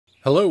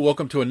Hello,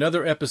 welcome to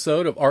another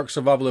episode of Ark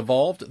Survival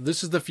Evolved.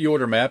 This is the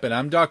Fjordur map, and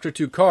I'm Dr.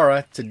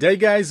 Tukara. Today,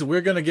 guys,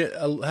 we're going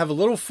to have a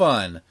little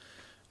fun.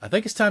 I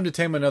think it's time to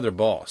tame another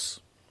boss.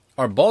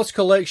 Our boss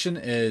collection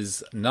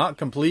is not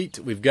complete.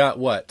 We've got,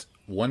 what,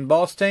 one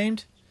boss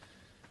tamed?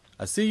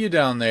 I see you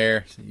down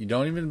there. You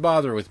don't even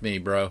bother with me,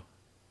 bro.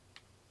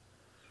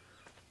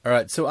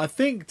 Alright, so I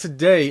think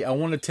today I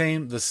want to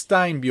tame the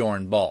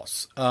Steinbjorn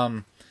boss.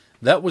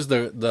 That was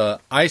the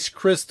ice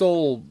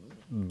crystal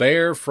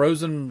bear,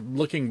 frozen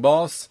looking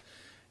boss.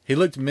 He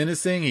looked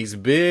menacing. He's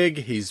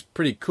big. He's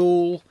pretty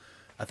cool.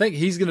 I think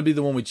he's going to be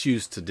the one we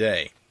choose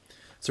today.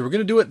 So we're going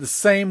to do it the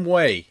same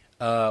way.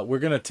 I'm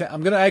going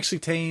to actually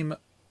tame,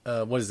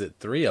 what is it,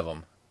 3 of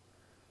them.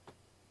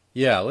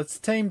 Yeah, let's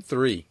tame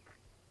 3.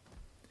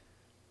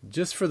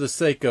 Just for the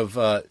sake of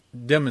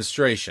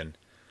demonstration.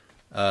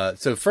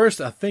 So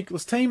first, I think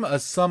let's tame a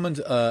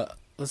summoned.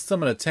 Let's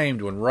summon a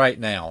tamed one right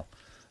now.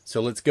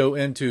 So let's go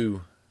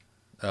into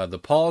the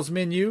pause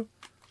menu.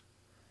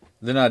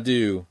 Then I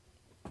do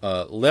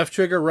left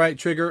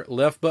trigger,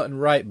 left button,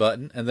 right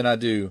button, and then I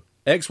do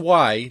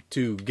XY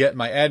to get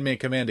my admin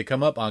command to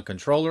come up on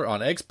controller on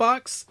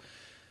Xbox.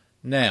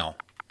 Now,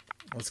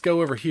 let's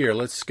go over here.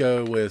 Let's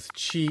go with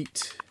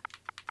cheat.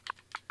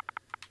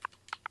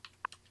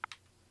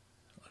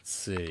 Let's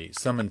see,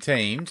 summon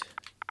tamed.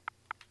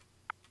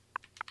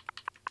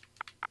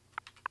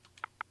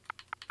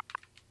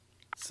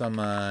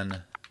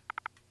 Summon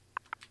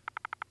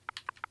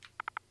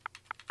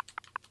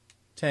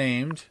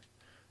tamed.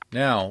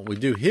 Now we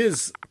do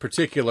his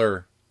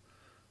particular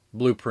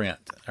blueprint.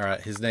 All right,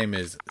 his name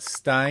is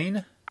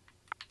Stein.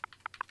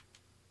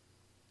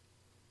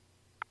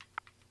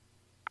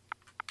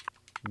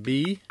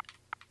 B.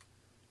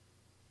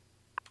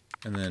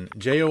 And then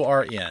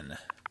Jorn.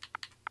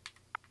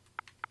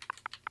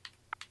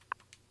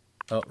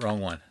 Oh,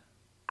 wrong one.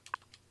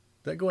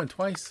 Did that go in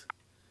twice?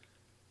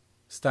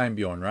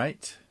 Steinbjorn,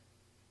 right?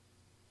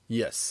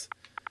 Yes.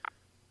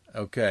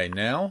 Okay,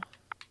 now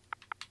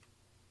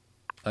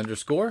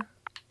underscore.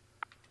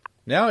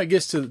 Now it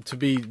gets to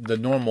be the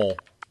normal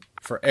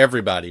for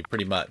everybody,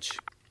 pretty much.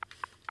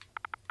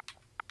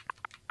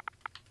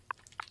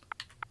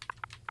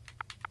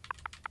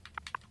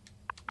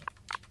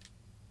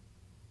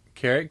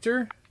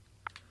 Character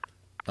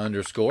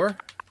underscore.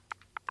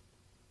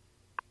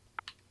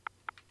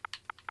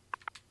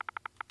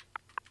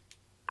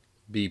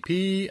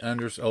 BP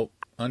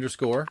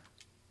underscore.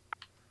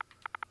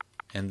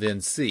 And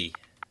then C.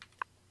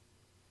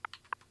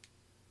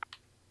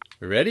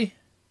 We ready?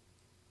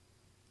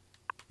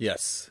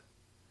 Yes.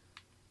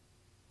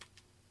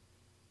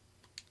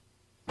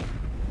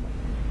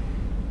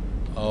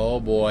 Oh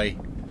boy.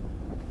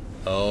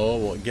 Oh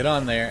boy. Get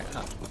on there.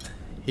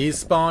 He's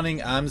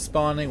spawning. I'm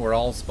spawning. We're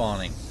all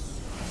spawning.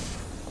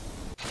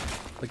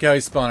 Look how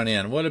he's spawning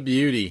in. What a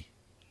beauty.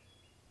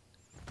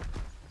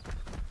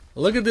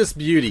 Look at this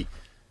beauty.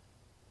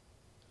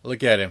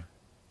 Look at him.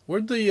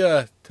 Where'd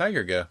the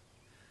tiger go?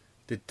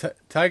 Did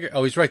tiger...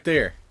 Oh, he's right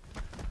there.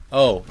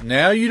 Oh,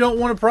 now you don't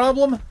want a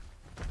problem?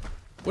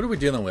 What are we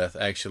dealing with,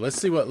 actually? Let's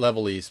see what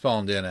level he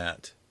spawned in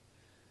at.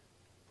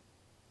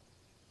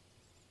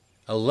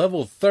 A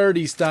level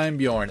 30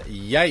 Steinbjorn.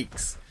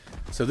 Yikes.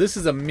 So this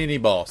is a mini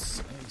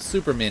boss.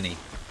 Super mini.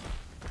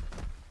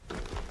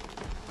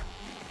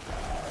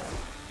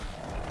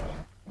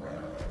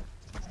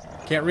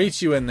 Can't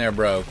reach you in there,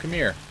 bro. Come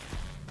here.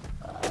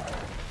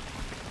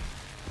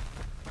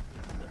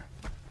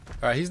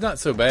 Alright, he's not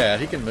so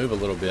bad. He can move a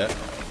little bit.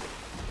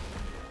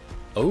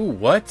 Oh,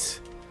 what?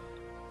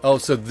 Oh,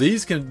 so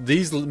these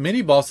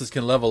mini bosses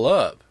can level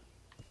up.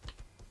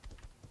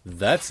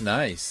 That's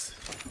nice.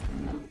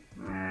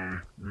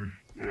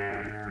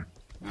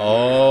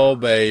 Oh,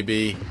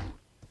 baby.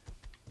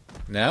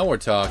 Now we're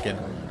talking.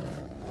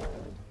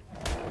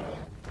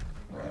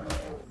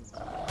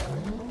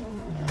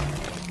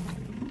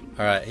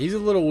 Alright, he's a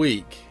little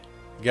weak.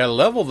 Got a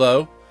level,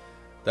 though.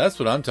 That's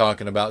what I'm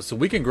talking about. So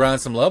we can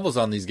grind some levels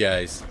on these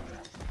guys.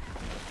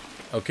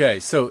 Okay,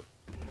 so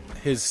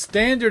his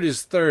standard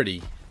is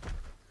 30.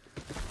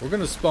 We're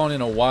going to spawn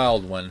in a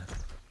wild one.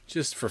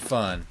 Just for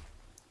fun.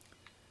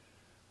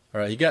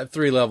 Alright, he got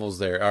 3 levels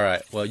there.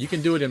 Alright, well, you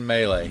can do it in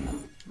melee.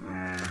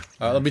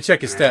 Let me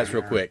check his stats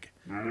real quick.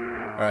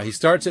 Alright, he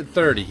starts at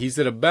 30. He's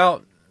at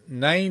about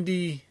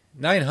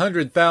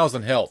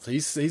 900,000 health.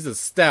 He's a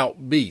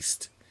stout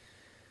beast.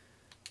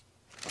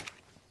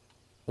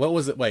 What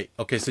was it? Wait.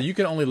 Okay, so you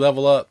can only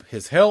level up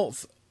his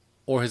health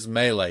or his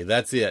melee.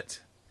 That's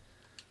it.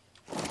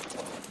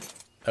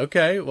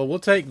 Okay, well, we'll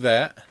take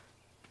that.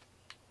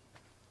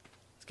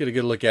 Let's get a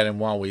good look at him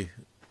while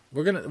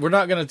we're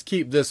not gonna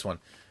keep this one.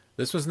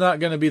 This one's not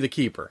gonna be the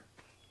keeper.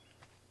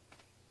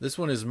 This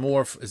one is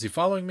more. Is he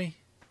following me?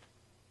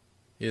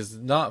 He is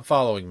not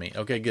following me.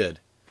 Okay, good.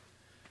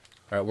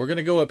 All right, we're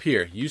gonna go up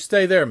here. You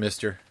stay there,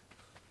 mister.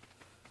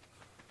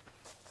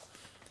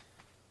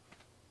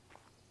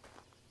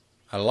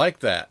 I like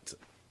that.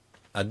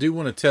 I do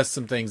want to test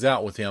some things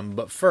out with him,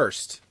 but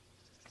first,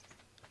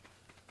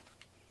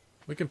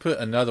 we can put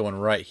another one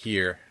right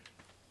here.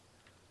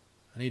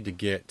 I need to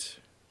get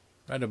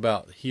Right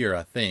about here,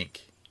 I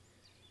think.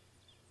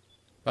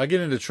 If I get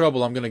into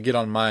trouble, I'm going to get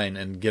on mine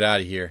and get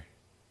out of here.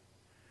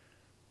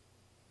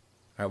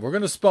 All right, we're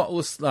going to spawn.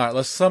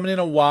 Let's summon in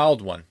a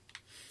wild one.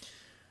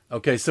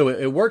 Okay, so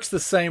it works the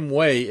same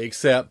way,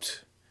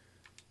 except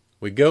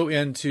we go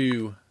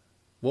into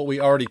what we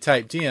already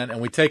typed in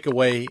and we take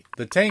away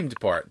the tamed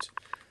part.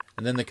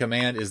 And then the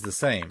command is the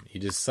same. You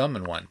just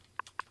summon one.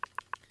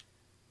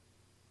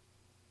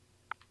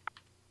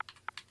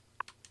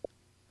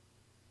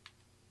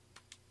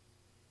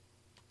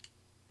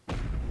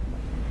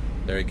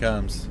 There he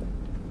comes.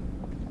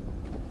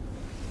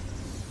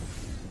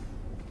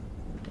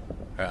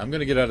 All right, I'm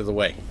going to get out of the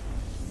way.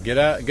 Get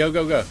out. Go,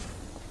 go, go.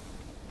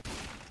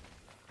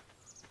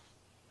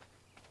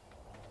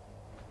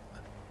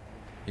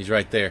 He's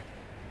right there.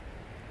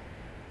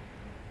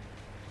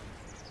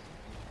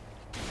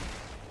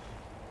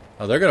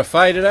 Oh, they're going to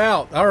fight it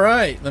out. All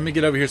right. Let me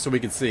get over here so we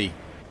can see.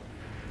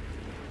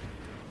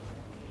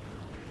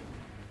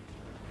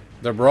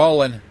 They're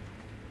brawling.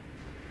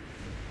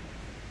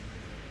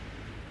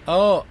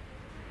 Oh.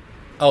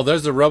 Oh,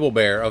 there's the rubble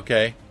bear.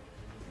 Okay.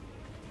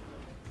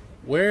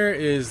 Where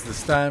is the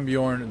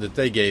Steinbjorn that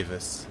they gave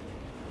us?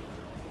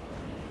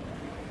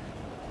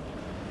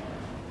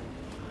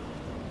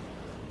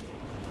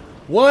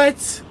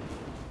 What?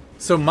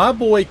 So my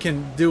boy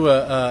can do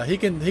a he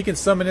can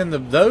summon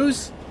in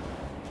those?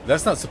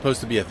 That's not supposed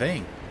to be a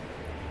thing.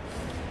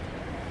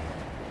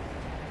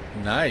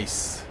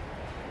 Nice.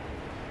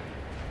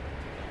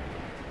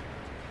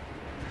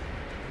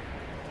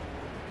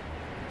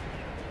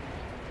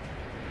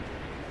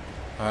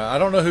 I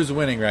don't know who's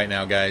winning right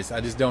now, guys. I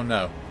just don't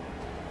know.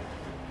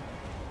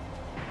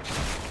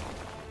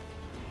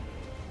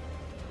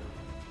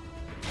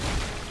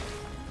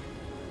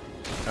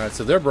 Alright,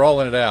 so they're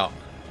brawling it out.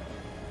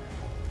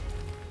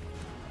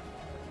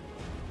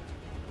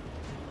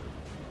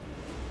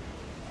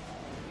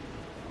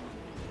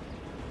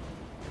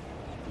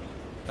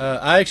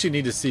 I actually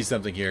need to see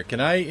something here.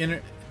 Can I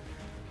enter?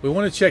 We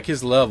want to check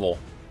his level.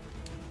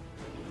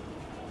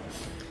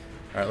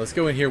 Alright, let's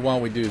go in here while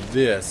we do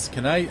this.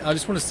 Can I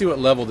just want to see what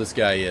level this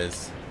guy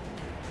is.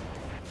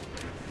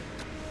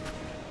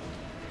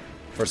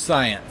 For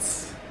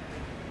science.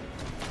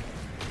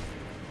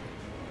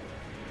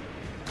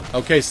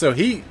 Okay, so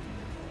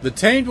the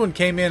tamed one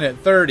came in at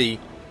 30.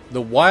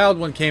 The wild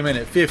one came in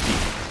at 50.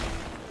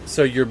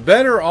 So you're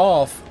better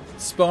off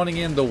spawning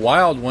in the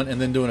wild one and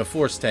then doing a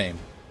force tame.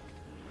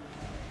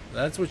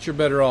 That's what you're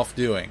better off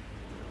doing.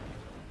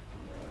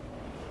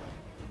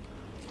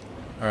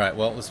 Alright,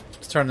 well, let's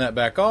turn that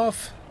back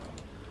off.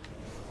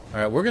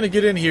 Alright, we're going to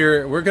get in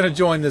here. We're going to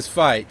join this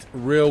fight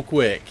real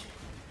quick.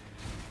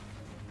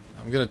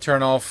 I'm going to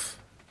turn off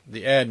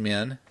the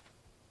admin.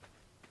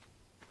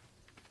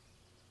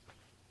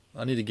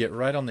 I need to get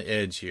right on the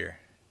edge here.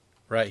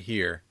 Right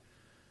here.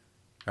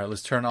 Alright,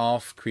 let's turn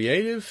off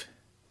creative.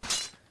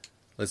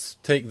 Let's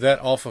take that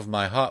off of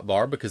my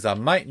hotbar because I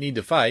might need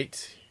to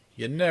fight.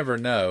 You never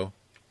know.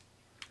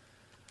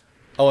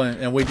 Oh,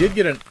 and we did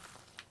get an...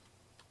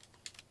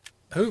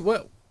 Who?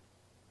 What?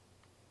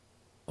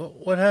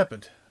 What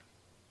happened?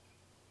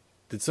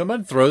 Did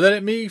someone throw that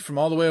at me from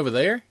all the way over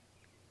there?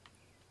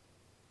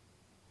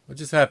 What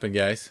just happened,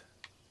 guys?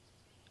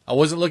 I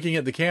wasn't looking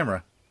at the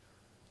camera.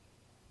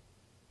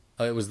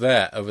 Oh, it was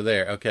that over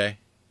there. Okay.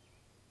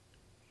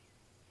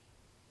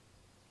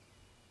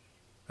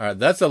 Alright,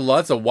 that's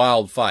a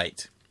wild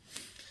fight.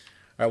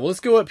 Alright, well, let's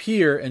go up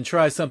here and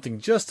try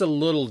something just a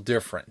little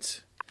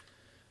different.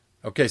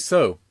 Okay,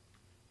 so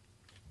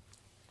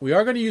we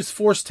are going to use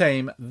Force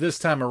Tame this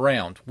time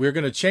around. We're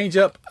going to change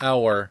up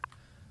our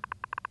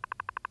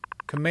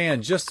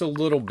command just a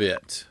little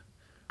bit.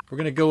 We're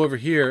going to go over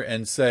here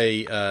and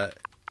say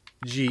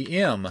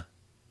GM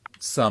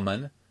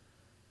summon.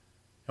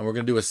 And we're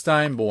going to do a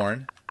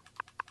Steinbjorn.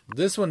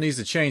 This one needs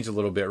to change a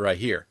little bit right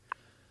here.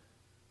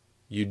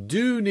 You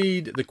do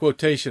need the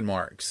quotation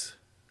marks.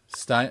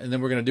 And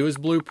then we're going to do his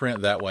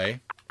blueprint that way.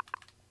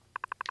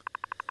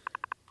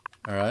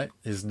 Alright,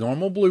 his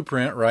normal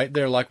blueprint right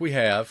there like we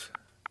have.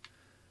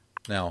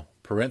 Now,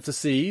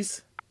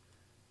 parentheses.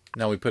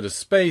 Now we put a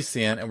space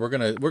in and we're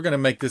gonna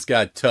make this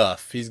guy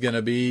tough. He's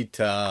gonna be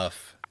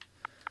tough.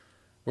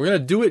 We're gonna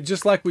do it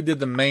just like we did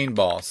the main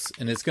boss,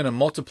 and it's gonna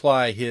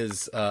multiply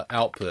his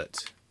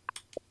output.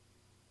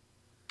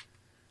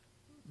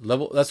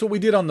 That's what we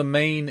did on the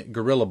main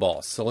gorilla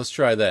boss. So let's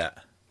try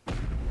that.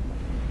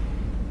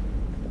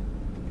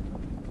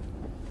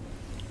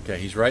 Okay,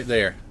 he's right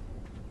there.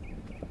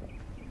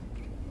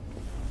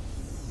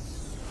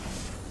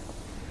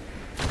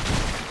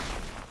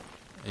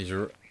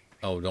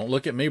 Oh, don't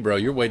look at me, bro.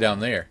 You're way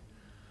down there.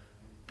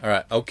 All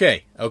right.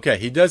 Okay. Okay.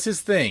 He does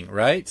his thing,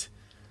 right?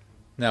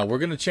 Now, we're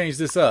going to change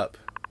this up.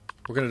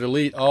 We're going to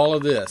delete all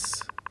of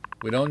this.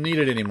 We don't need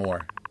it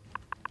anymore.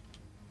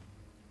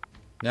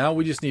 Now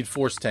we just need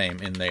Force Tame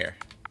in there.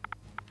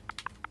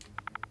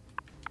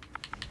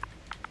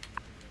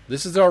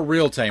 This is our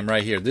real Tame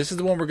right here. This is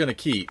the one we're going to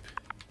keep.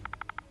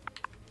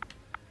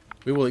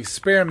 We will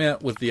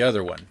experiment with the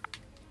other one.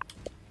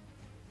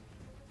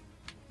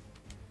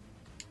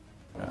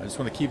 I just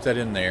want to keep that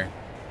in there.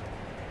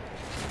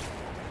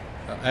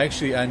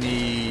 Actually, I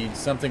need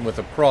something with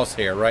a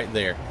crosshair right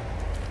there.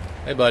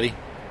 Hey, buddy.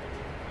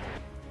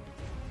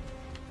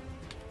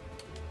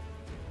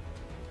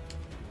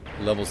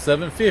 Level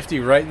 750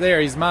 right there.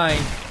 He's mine.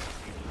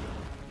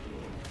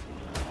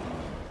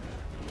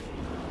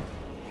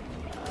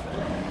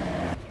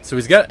 So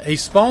he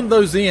spawned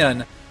those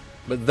in,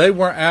 but they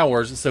weren't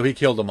ours, so he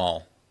killed them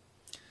all.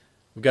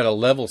 We've got a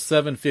level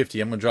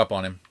 750. I'm going to drop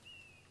on him.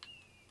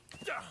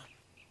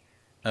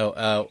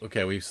 Oh,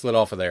 okay. We slid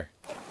off of there.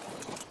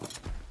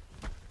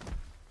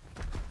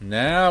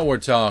 Now we're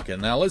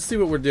talking. Now let's see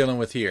what we're dealing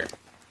with here.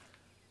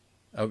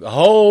 Oh,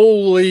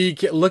 holy...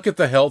 Look at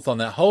the health on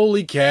that.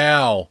 Holy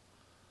cow.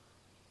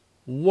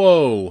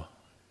 Whoa.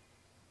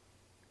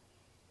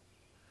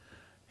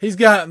 He's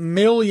got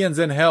millions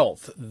in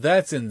health.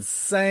 That's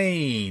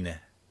insane.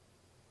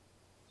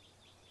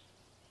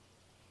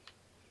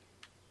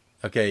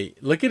 Okay,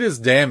 look at his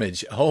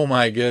damage. Oh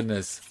my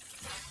goodness.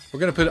 We're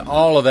going to put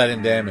all of that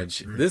in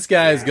damage. This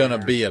guy is going to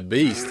be a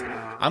beast.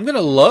 I'm going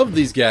to love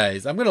these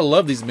guys. I'm going to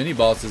love these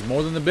mini-bosses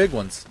more than the big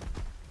ones.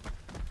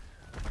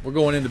 We're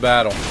going into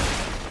battle.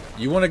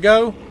 You want to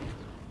go?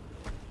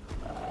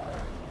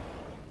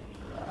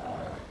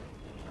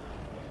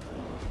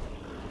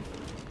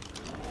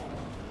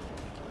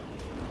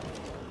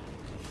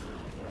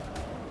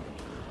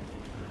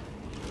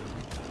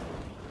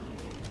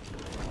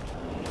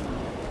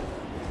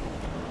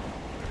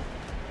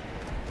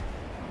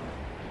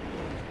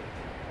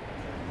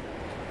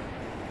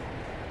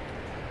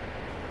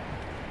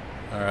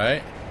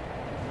 Alright.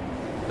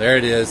 There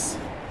it is.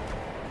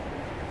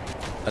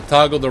 I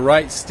toggled the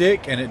right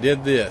stick and it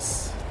did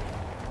this.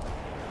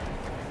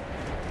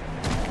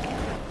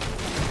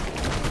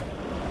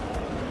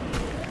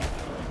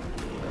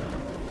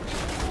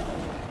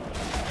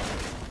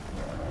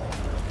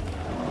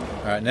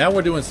 Alright, now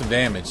we're doing some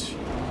damage.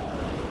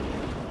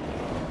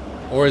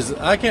 Or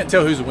I can't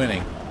tell who's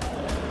winning.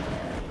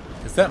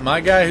 Is that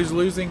my guy who's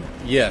losing?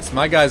 Yes,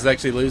 my guy's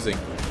actually losing.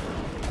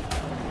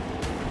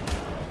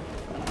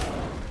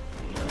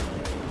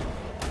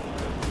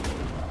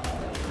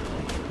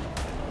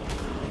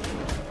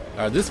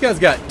 Alright, this guy's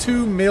got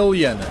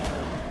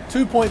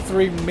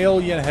 2.3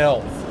 million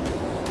health.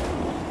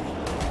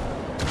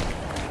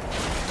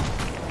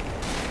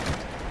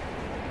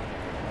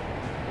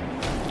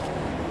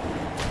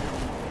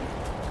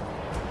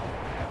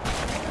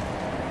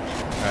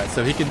 Alright,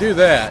 so he can do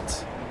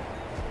that.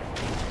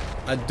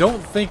 I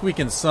don't think we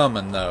can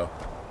summon, though.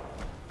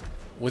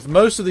 With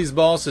most of these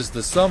bosses,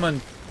 the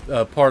summon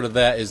part of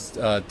that is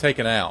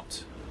taken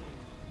out.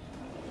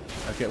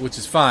 Okay, which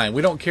is fine.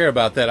 We don't care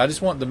about that. I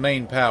just want the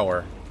main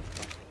power.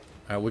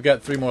 Alright, we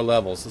got 3 more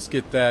levels. Let's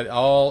get that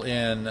all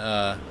in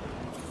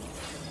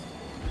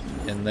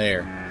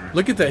there.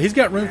 Look at that. He's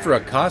got room for a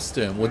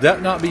costume. Would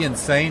that not be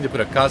insane to put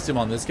a costume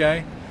on this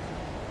guy?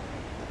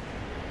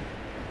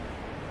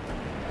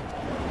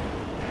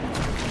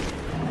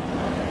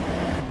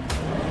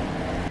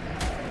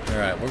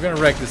 Alright, we're going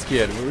to wreck this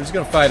kid. We're just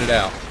going to fight it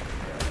out.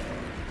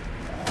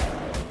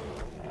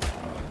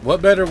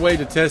 What better way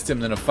to test him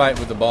than a fight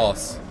with the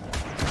boss?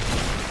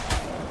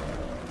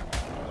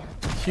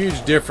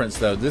 Huge difference,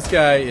 though. This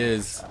guy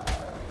is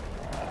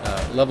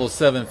level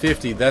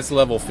 750. That's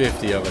level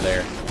 50 over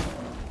there.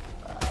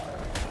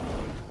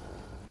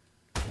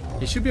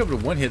 He should be able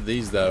to one-hit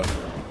these, though.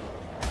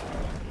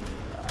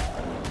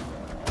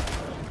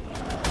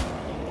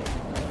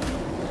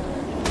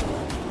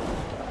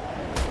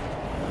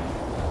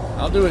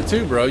 I'll do it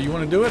too, bro. You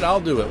want to do it?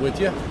 I'll do it with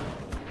you.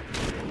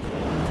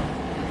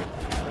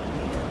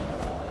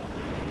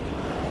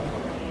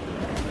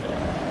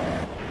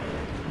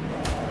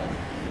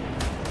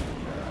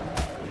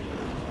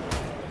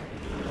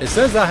 It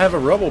says I have a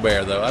rubble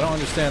bear, though. I don't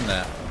understand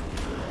that.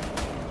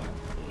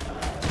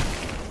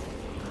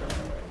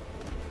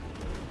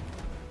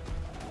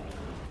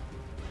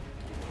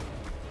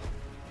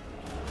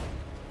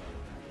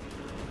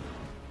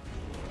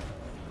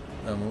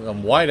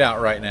 I'm white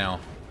out right now.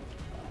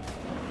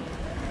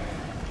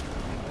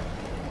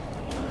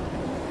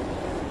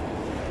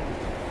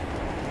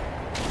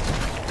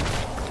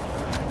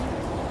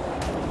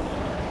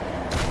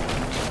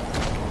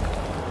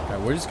 All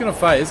right, we're just gonna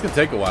fight. It's gonna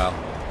take a while.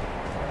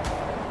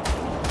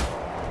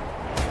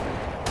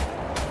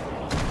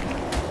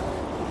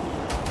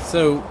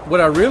 So what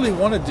I really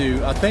want to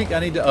do, I think I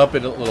need to up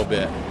it a little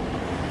bit.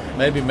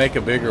 Maybe make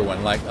a bigger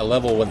one, like a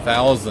level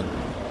 1000.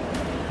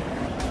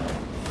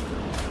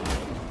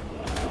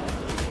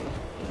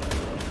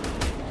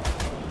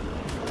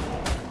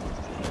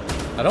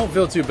 I don't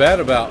feel too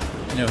bad about,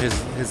 you know,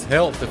 his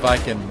health. If I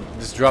can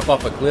just drop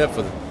off a cliff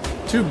with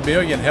 2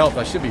 million health,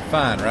 I should be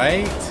fine,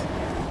 right?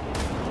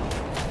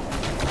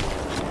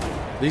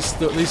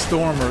 These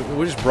Storm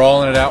we're just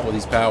brawling it out with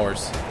these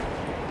powers.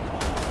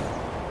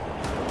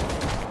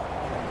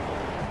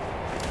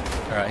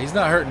 Alright, he's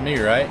not hurting me,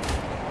 right?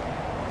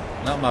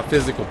 Not my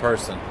physical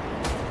person.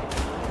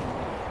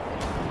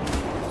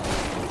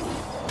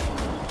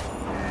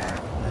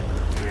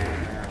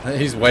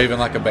 He's waving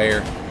like a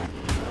bear.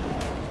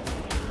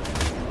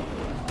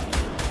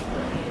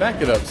 Back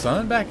it up,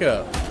 son. Back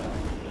up.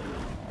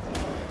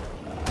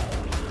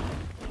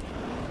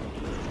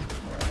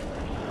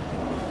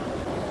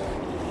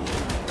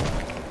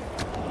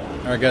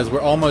 Alright guys, we're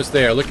almost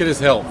there. Look at his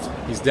health.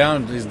 He's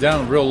down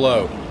real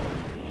low.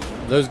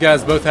 Those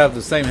guys both have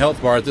the same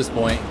health bar at this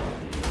point,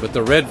 but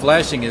the red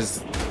flashing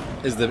is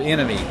the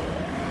enemy.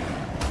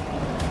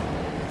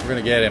 We're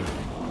gonna get him.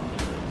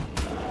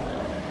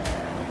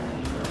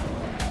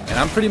 And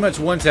I'm pretty much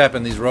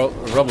one-tapping these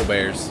rubble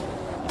bears.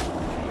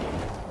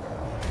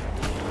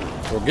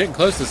 We're getting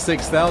close to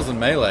 6,000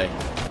 melee.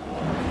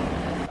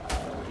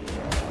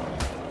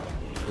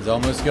 He's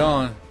almost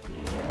gone.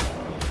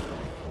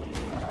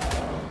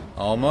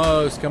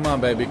 Almost. Come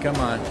on, baby. Come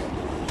on.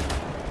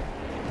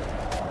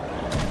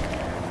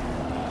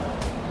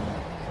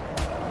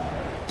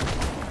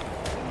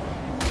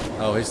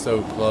 Oh, he's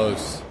so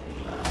close.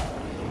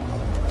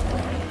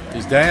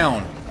 He's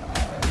down.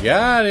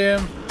 Got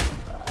him.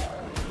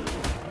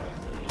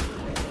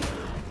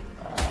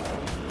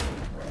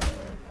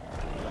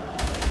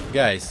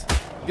 Guys,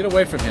 get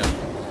away from him.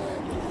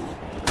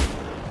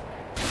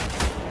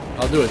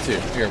 I'll do it too.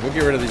 Here, we'll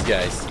get rid of these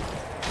guys.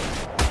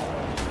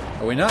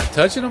 Are we not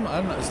touching them?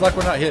 It's like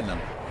we're not hitting them.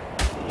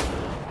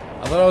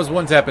 I thought I was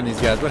one-tapping these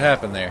guys. What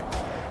happened there?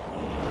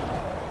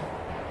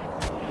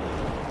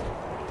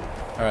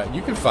 Alright,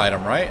 you can fight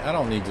them, right? I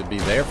don't need to be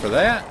there for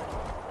that.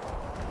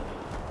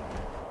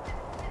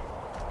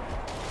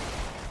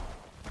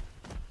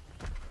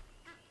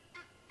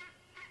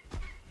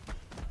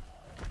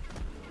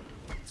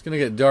 It's gonna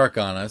get dark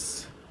on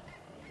us.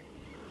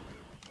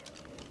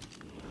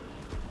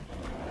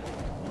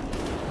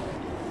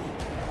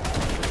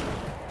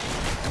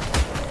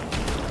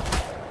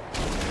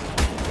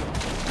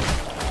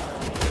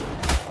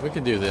 We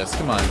can do this.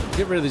 Come on.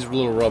 Get rid of these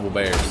little rubble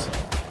bears.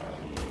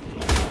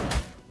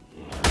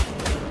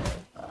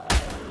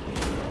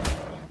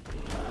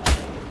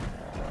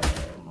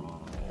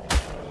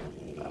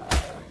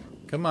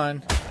 Come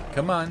on.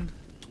 Come on.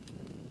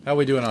 How are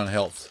we doing on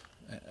health?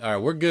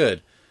 Alright, we're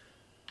good.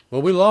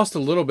 Well, we lost a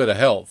little bit of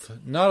health.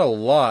 Not a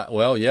lot.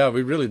 Well, yeah,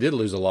 we really did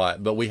lose a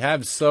lot. But we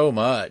have so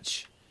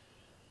much.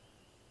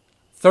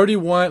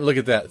 31. Look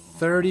at that.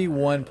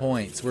 31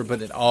 points. We're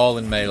putting it all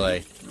in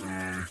melee.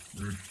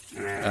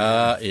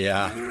 Yeah.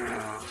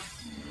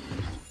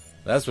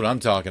 That's what I'm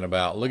talking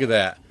about. Look at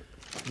that.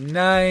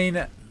 9.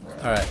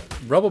 Alright.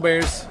 Rubble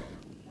bears.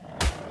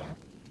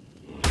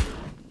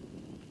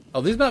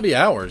 Oh, these might be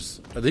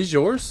ours. Are these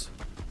yours?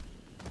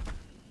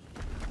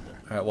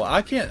 Alright, well,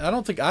 I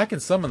don't think I can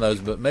summon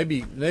those, but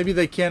maybe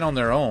they can on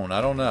their own.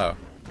 I don't know.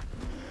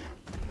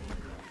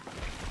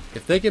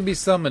 If they can be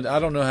summoned, I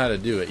don't know how to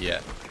do it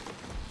yet.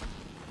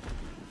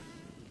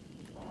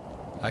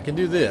 I can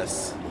do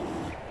this.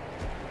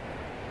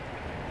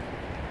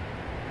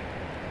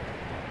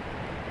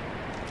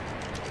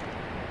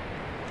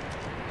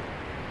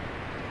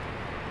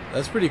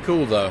 That's pretty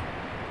cool, though.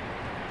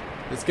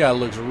 This guy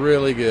looks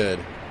really good.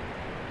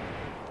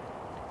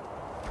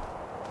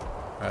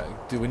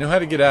 Alright, do we know how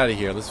to get out of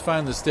here? Let's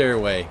find the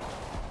stairway.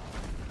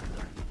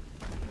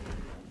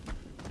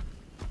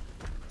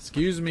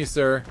 Excuse me,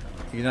 sir.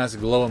 You nice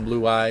glowing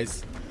blue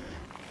eyes.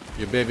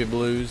 Your baby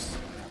blues.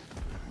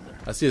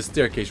 I see a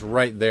staircase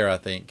right there, I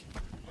think.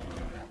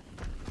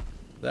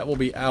 That will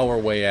be our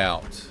way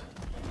out.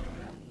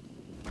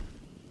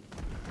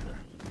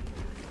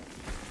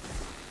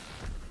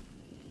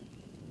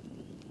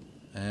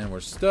 And we're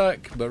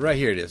stuck, but right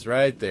here it is,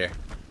 right there.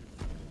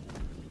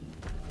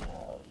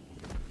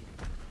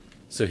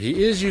 So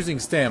he is using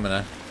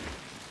stamina.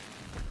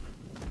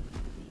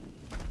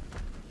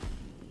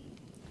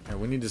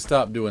 And we need to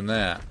stop doing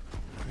that.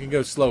 We can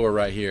go slower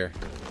right here.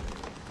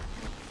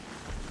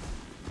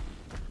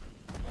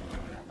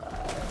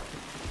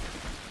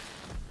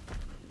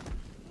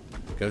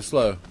 Go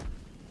slow.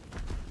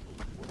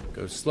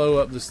 Go slow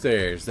up the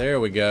stairs. There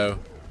we go.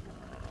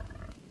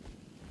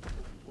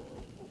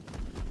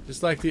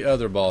 Just like the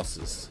other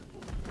bosses.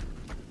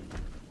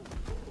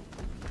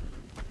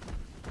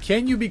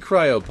 Can you be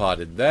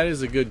cryopotted? That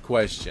is a good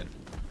question.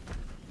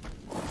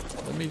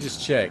 Let me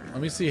just check.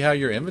 Let me see how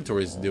your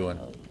inventory is doing.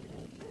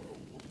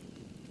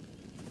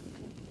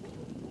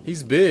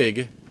 He's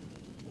big.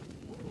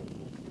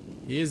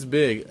 He is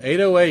big.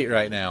 808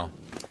 right now.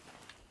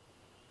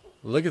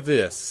 Look at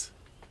this.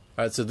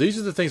 Alright, so these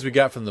are the things we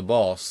got from the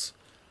boss.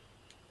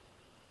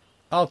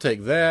 I'll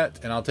take that,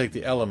 and I'll take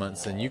the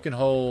elements, and you can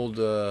hold...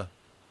 well,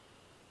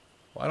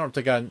 I don't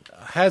think I...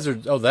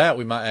 Hazard... Oh, that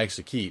we might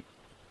actually keep.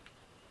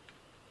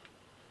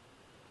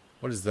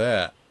 What is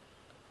that?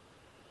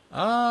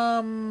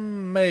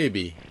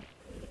 Maybe.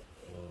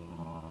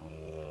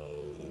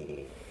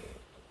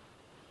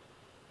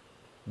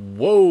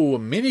 Whoa, a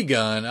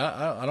minigun.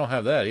 I don't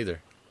have that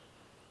either.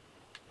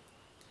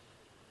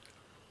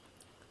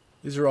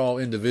 These are all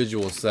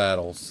individual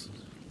saddles.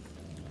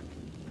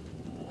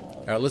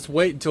 Alright, let's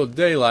wait until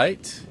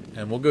daylight,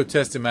 and we'll go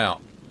test him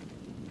out.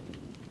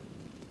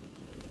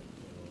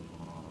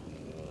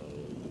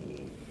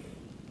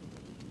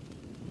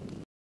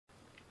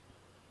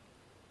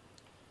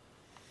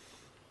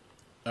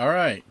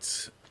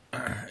 Alright.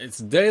 It's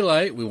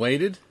daylight. We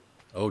waited.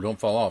 Oh, don't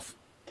fall off.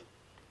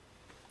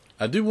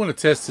 I do want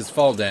to test his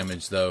fall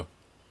damage, though.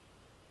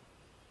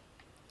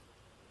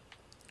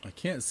 I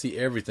can't see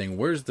everything.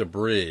 Where's the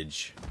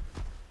bridge?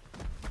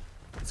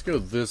 Let's go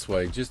this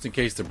way, just in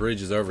case the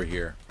bridge is over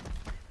here.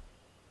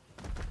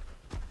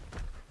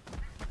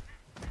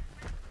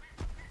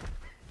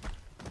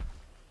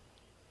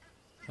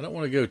 I don't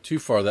want to go too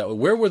far that way.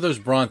 Where were those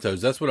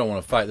Brontos? That's what I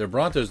want to fight. There are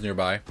Brontos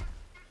nearby.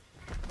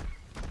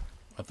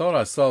 I thought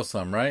I saw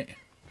some, right?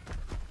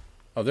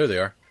 Oh, there they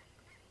are.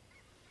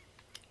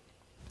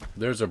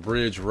 There's a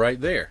bridge right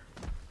there.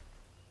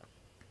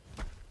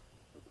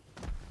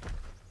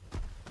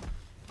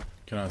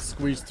 Can I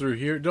squeeze through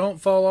here?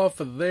 Don't fall off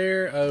of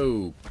there.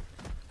 Oh.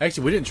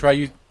 Actually, we didn't try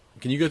you.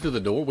 Can you go through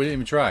the door? We didn't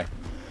even try.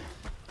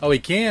 Oh, he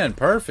can.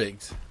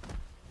 Perfect.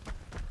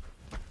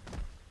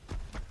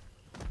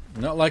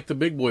 Not like the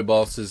big boy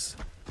bosses.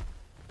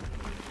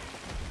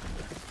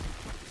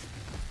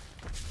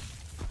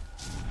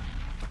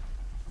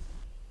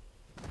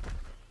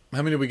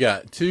 How many we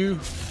got? 2.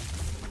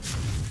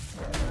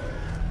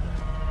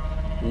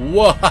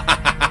 What?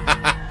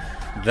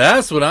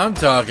 That's what I'm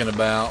talking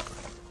about.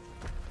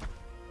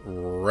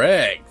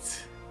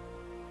 Wrecked.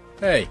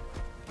 Hey.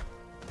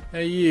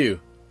 Hey, you.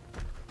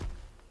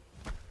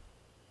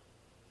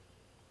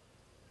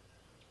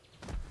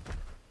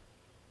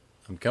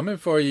 I'm coming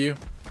for you.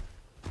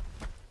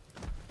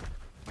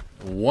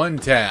 One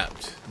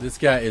tapped. This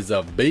guy is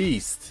a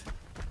beast.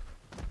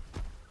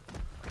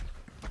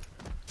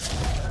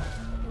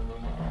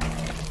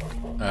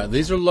 Alright,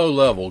 these are low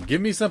level.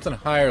 Give me something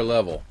higher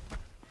level.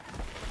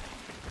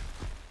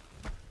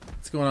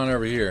 What's going on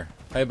over here?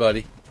 Hey,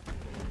 buddy.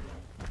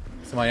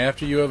 Somebody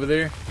after you over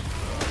there?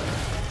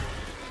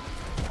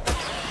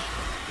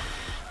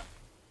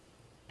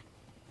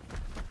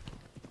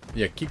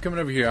 Yeah, keep coming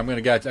over here. I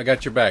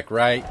got your back,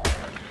 right?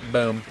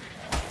 Boom.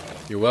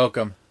 You're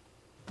welcome.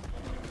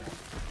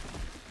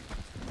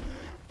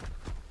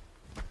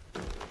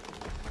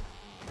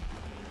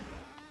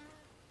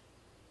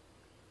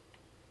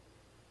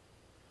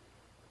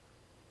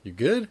 You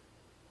good?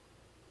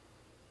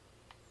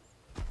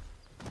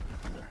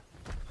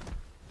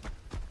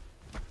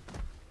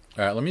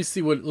 All right, let me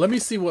see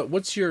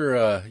what's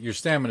your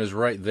stamina is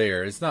right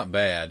there. It's not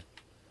bad.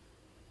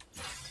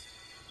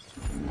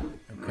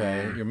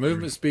 Okay, your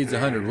movement speed's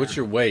 100. What's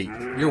your weight?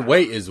 Your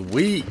weight is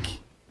weak.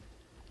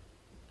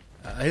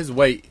 His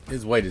weight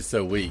is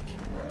so weak.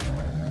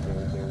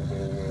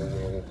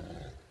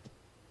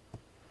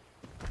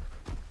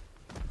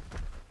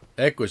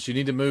 Equus, you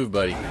need to move,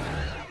 buddy.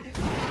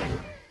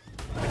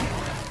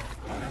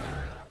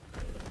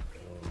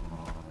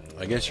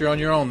 I guess you're on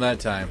your own that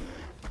time.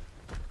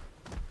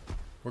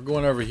 We're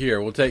going over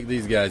here. We'll take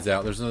these guys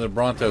out. There's another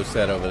Bronto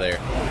set over there.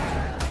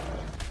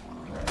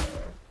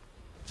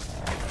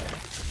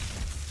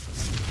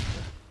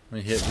 Let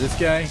me hit this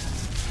guy.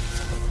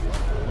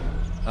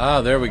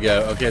 Ah, there we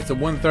go. Okay, it's a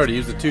 130.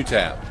 Use a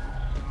 2-tap.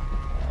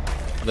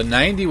 The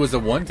 90 was a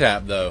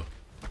 1-tap, though.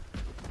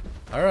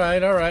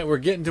 Alright, alright. We're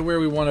getting to where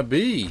we want to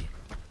be.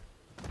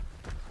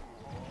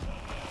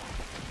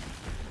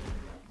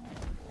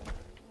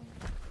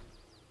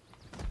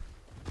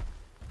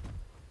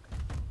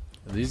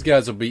 These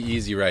guys will be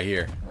easy right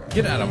here.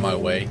 Get out of my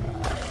way.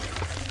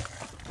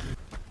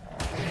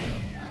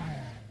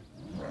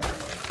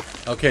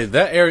 Okay,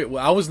 that area...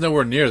 I was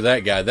nowhere near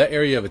that guy. That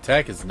area of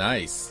attack is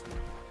nice.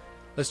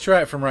 Let's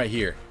try it from right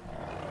here.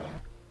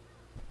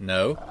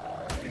 No.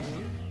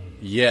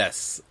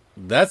 Yes.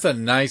 That's a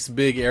nice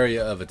big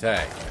area of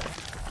attack.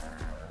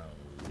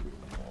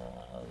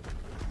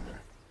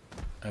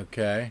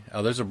 Okay.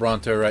 Oh, there's a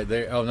Bronto right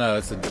there. Oh, no,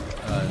 that's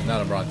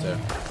not a Bronto.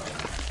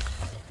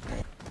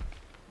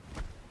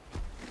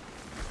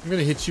 I'm going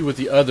to hit you with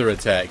the other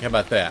attack. How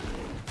about that?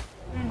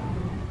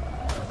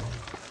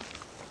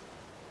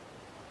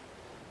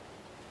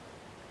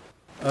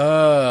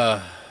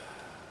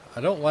 I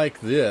don't like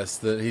this,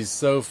 that he's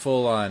so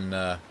full on,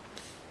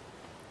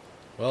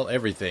 well,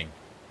 everything.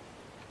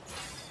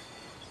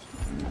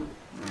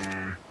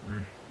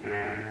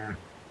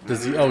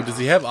 Does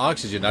he have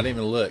oxygen? I didn't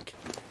even look.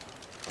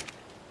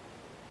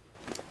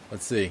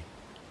 Let's see.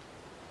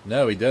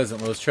 No, he doesn't.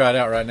 Well, let's try it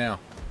out right now.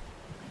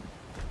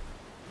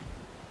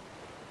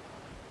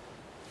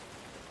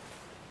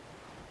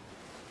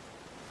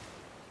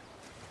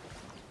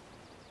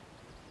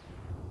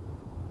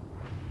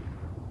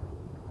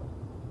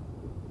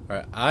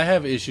 Alright, I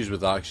have issues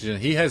with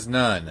oxygen. He has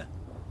none.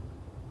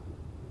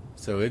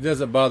 So it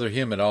doesn't bother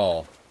him at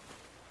all.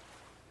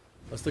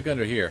 Let's look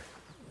under here.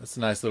 That's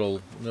a nice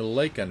little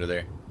lake under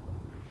there.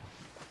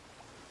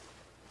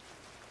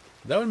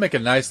 That would make a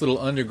nice little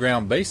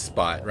underground base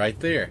spot right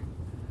there.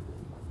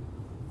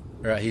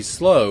 Alright, he's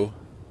slow,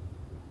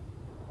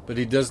 but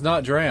he does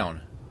not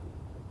drown.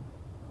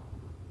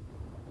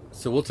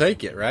 So we'll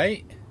take it,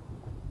 right?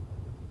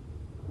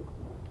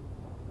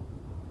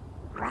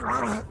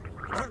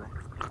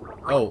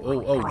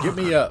 Oh, get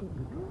me up.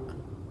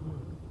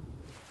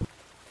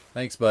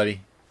 Thanks,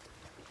 buddy.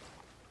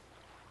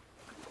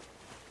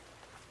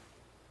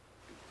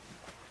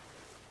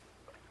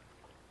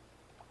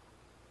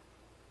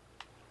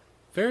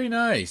 Very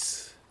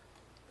nice.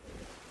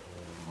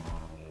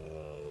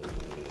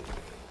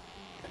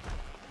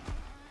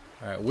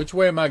 Alright, which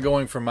way am I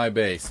going from my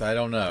base? I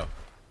don't know.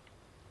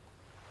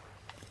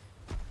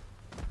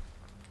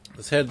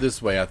 Let's head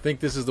this way. I think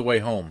this is the way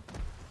home.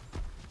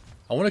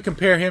 I want to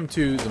compare him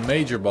to the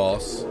major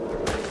boss.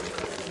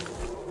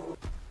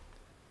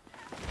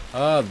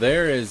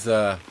 There is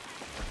a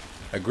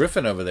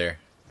griffin over there.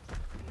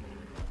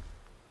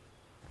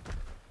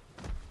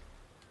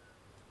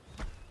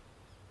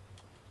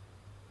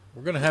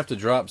 We're going to have to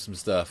drop some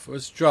stuff.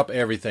 Let's drop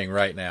everything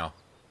right now.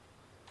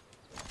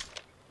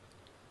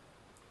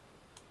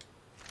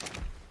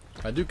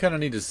 I do kind of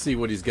need to see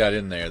what he's got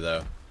in there,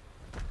 though.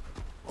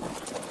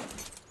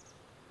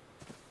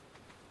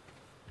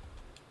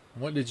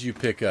 What did you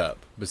pick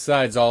up?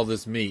 Besides all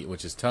this meat,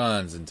 which is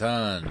tons and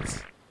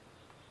tons.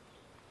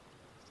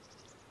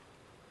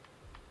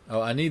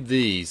 Oh, I need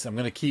these. I'm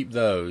going to keep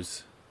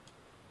those.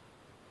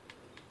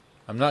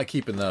 I'm not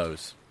keeping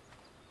those.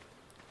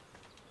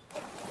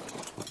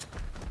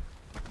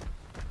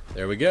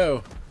 There we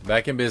go.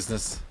 Back in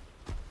business.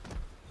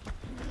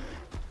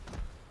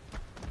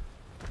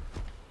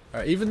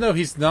 Alright, even though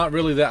he's not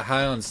really that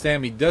high on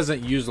stam, he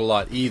doesn't use a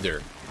lot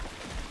either.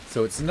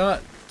 So it's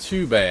not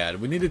too bad.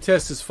 We need to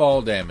test his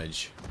fall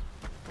damage.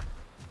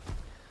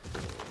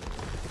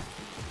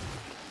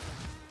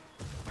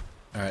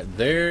 Alright,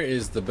 there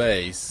is the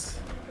base.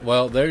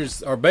 Well,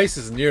 there's our base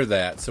is near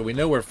that, so we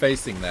know we're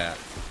facing that.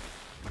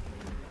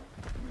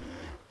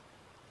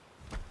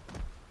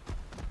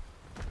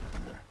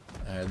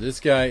 This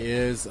guy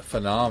is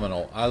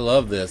phenomenal. I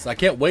love this. I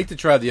can't wait to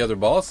try the other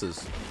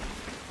bosses.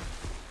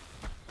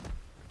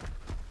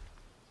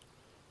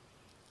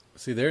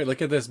 See there?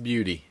 Look at this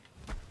beauty.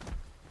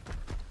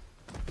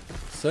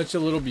 Such a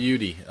little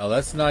beauty. Oh,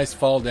 that's nice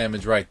fall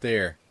damage right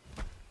there.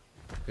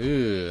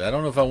 Ooh, I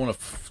don't know if I want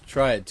to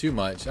try it too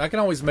much. I can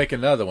always make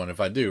another one if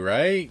I do,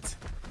 right?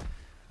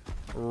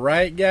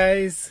 Right,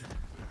 guys?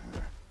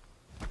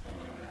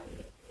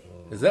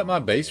 Is that my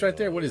base right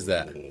there? What is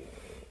that?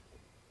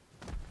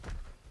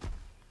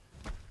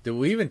 Did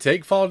we even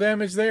take fall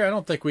damage there? I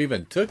don't think we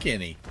even took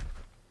any.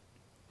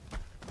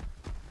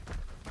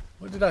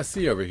 What did I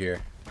see over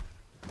here?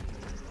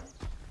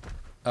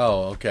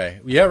 Oh, okay.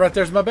 Yeah, right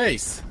there's my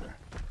base.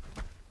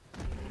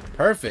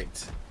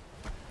 Perfect.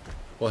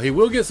 Well, he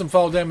will get some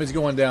fall damage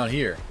going down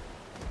here.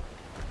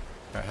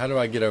 All right, how do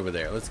I get over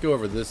there? Let's go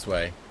over this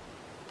way.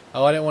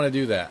 Oh, I didn't want to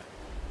do that.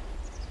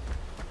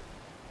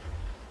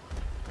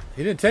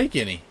 He didn't take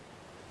any.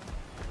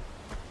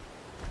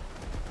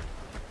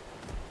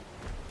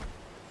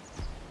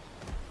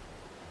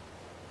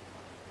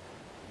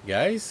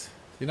 Guys,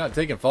 you're not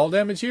taking fall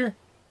damage here?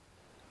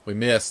 We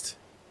missed.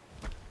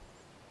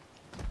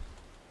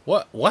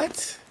 What?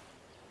 What?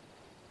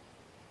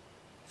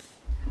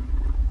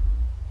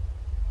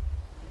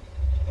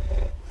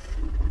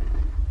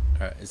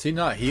 Alright, is he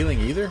not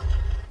healing either?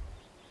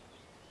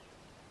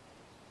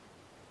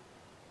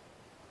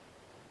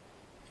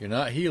 You're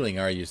not healing,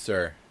 are you,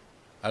 sir?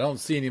 I don't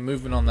see any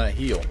movement on that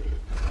heal.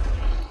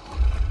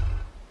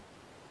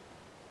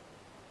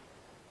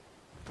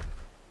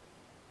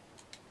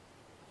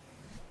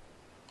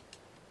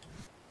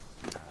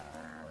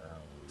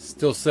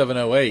 Still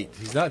 708.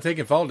 He's not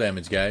taking fall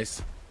damage,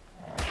 guys.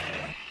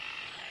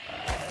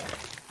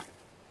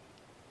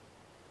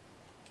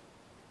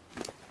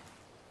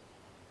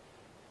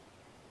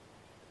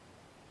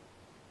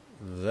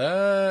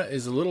 That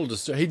is a little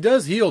he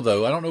does heal,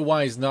 though. I don't know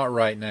why he's not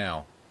right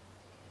now.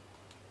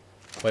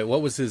 Wait,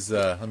 what was his...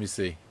 let me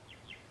see.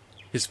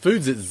 His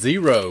food's at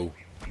 0.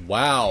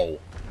 Wow.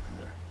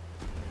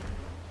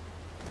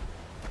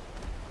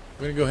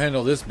 We're going to go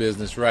handle this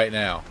business right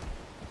now.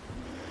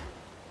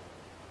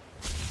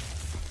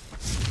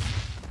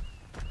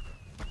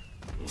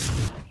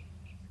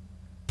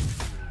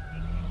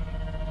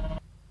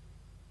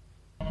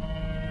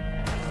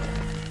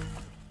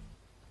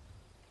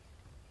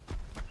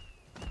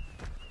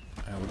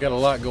 Got a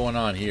lot going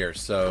on here,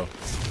 so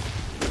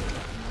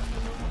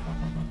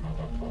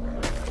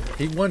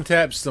he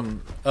one-taps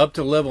some up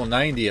to level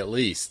 90 at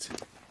least.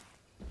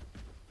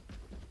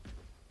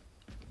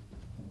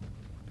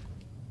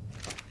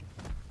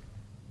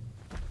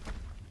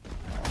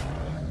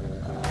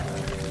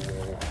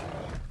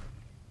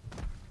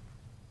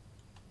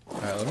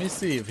 Alright, let me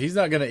see. If he's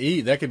not going to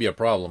eat, that could be a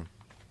problem.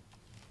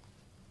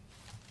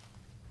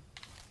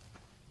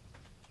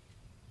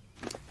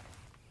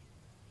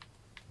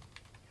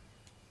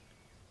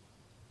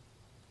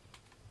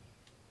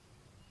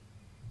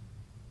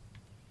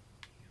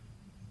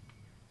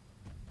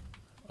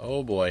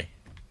 Oh boy.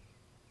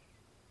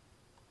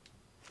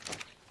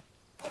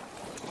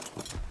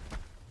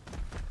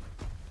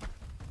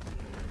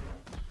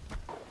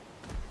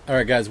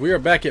 Alright guys, we are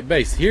back at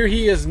base. Here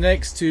he is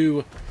next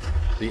to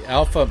the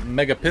Alpha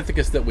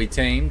Megapithecus that we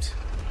tamed.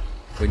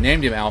 We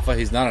named him Alpha.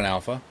 He's not an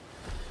Alpha.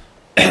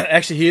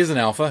 Actually, he is an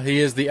Alpha. He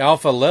is the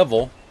Alpha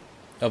level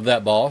of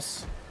that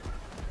boss.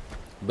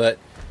 But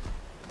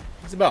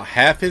he's about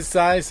half his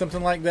size,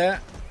 something like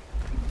that.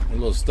 I'm a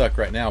little stuck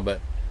right now, but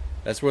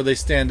That's where they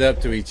stand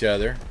up to each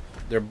other.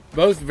 They're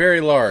both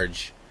very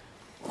large.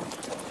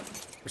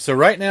 So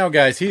right now,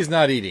 guys, he's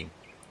not eating.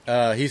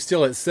 He's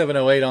still at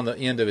 708 on the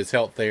end of his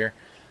health there.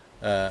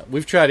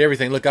 We've tried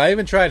everything. Look, I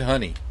even tried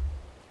honey.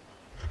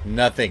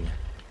 Nothing.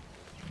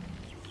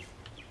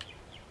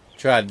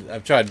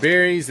 I've tried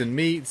berries and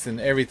meats and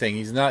everything.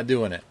 He's not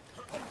doing it.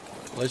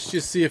 Let's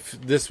just see if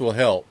this will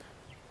help.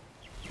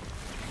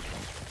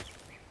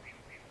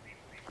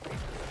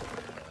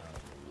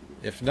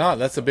 If not,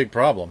 that's a big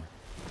problem.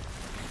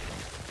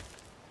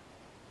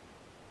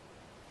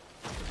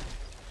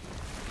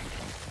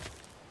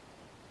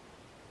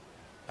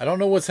 I don't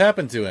know what's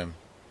happened to him.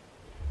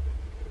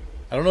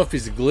 I don't know if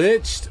he's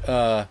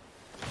glitched.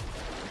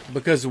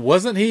 Because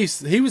wasn't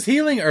he was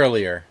healing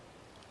earlier.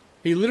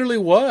 He literally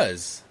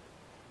was.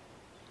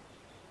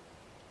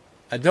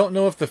 I don't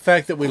know if the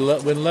fact that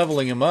when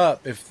leveling him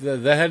up, if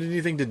that had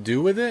anything to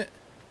do with it.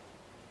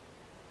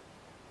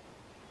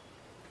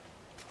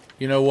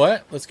 You know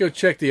what? Let's go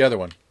check the other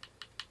one.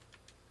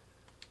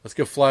 Let's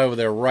go fly over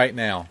there right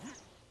now.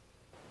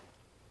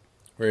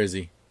 Where is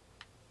he?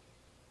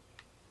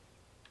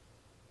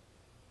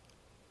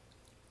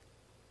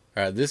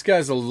 Alright, this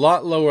guy's a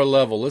lot lower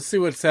level. Let's see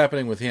what's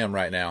happening with him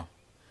right now.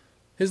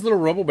 His little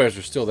rubble bears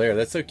are still there.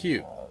 That's so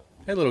cute.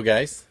 Hey, little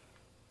guys.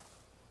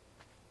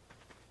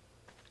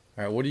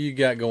 Alright, what do you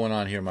got going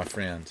on here, my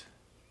friend?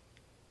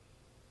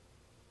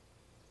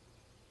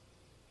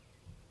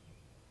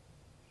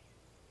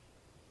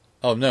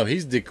 Oh, no,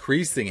 he's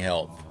decreasing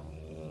health.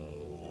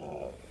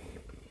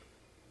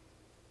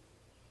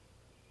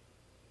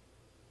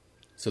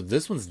 So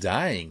this one's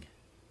dying.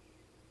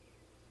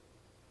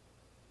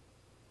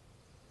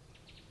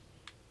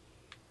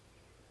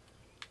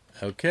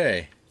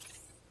 Okay.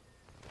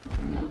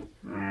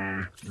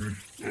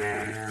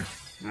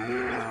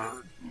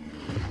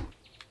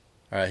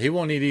 Alright, he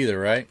won't eat either,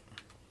 right?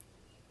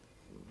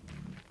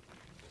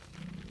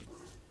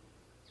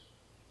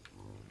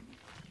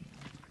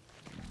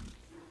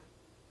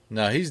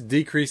 No, he's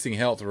decreasing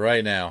health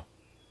right now.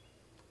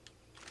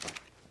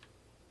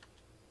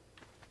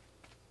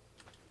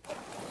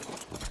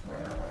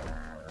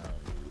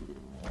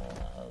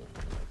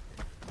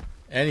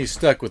 And he's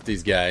stuck with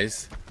these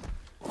guys.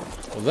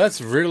 Well, that's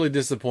really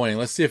disappointing.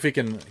 Let's see if he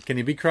can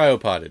he be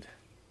cryopotted?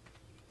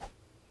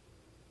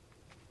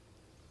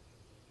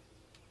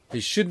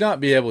 He should not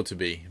be able to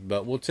be,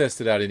 but we'll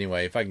test it out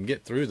anyway. If I can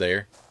get through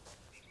there.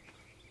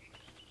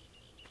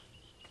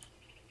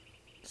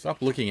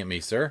 Stop looking at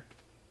me, sir.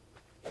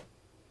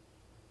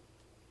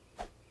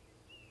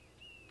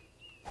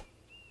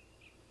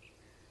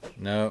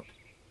 No,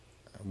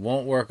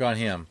 won't work on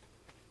him.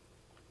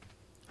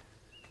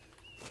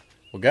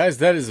 Well, guys,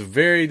 that is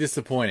very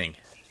disappointing.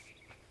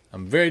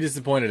 I'm very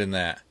disappointed in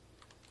that.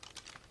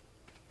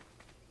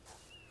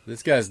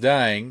 This guy's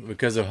dying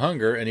because of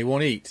hunger, and he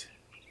won't eat.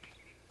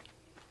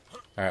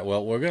 Alright,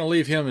 well, we're going to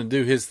leave him and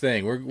do his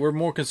thing. We're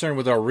more concerned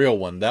with our real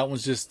one. That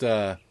one's just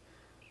not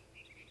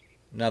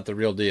the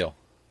real deal.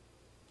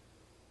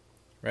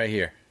 Right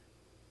here.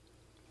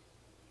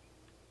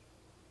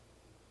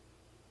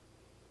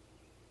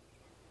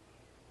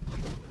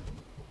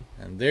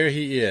 And there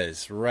he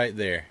is, right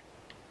there.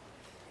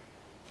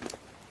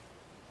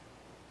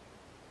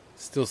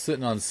 Still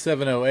sitting on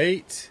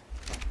 708.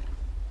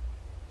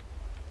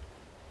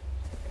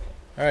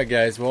 Alright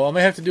guys, well I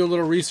may have to do a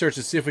little research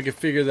to see if we can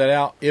figure that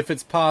out, if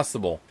it's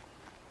possible.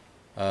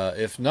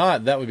 If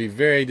not, that would be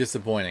very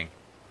disappointing.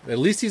 At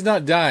least he's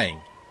not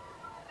dying.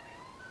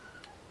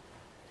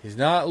 He's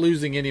not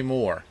losing any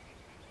more.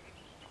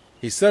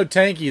 He's so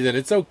tanky that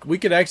it's okay. We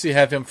could actually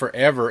have him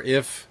forever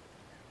if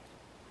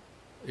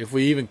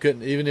we even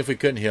if we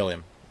couldn't heal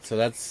him. So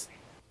that's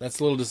a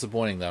little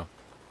disappointing though.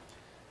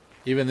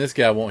 Even this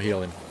guy won't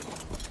heal him.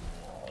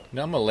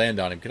 Now I'm gonna land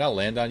on him. Can I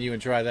land on you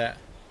and try that?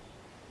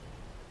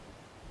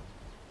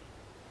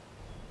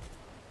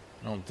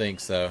 I don't think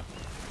so.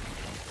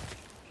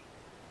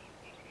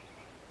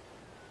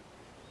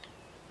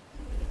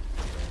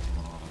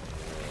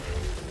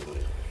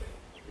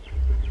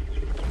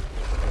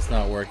 That's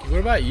not working.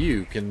 What about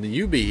you? Can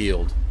you be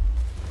healed?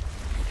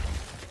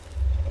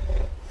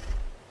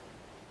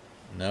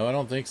 No, I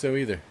don't think so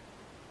either.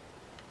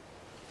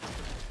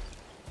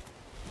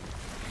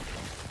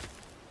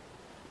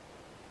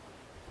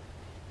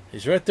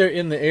 He's right there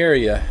in the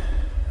area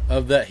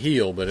of that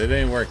heal, but it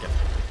ain't working.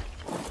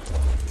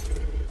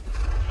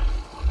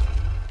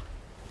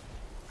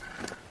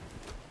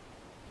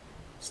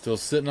 Still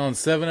sitting on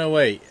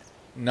 708.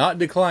 Not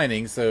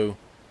declining, so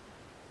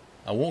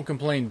I won't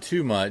complain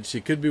too much.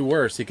 It could be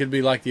worse. He could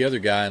be like the other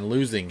guy and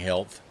losing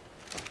health.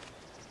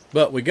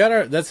 But we got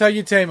our... That's how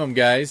you tame them,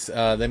 guys.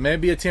 They may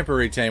be a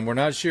temporary tame. We're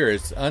not sure.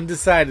 It's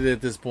undecided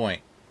at this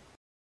point.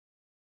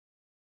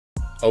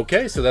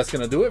 Okay, so that's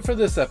going to do it for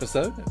this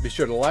episode. Be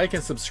sure to like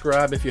and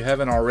subscribe if you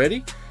haven't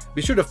already.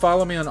 Be sure to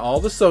follow me on all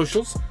the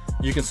socials.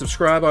 You can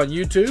subscribe on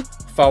YouTube,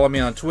 follow me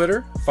on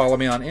Twitter, follow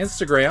me on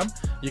Instagram.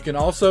 You can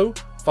also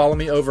follow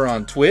me over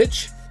on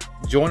Twitch.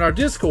 Join our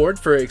Discord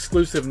for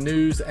exclusive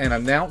news and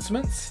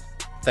announcements.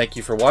 Thank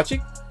you for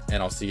watching,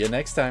 and I'll see you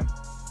next time.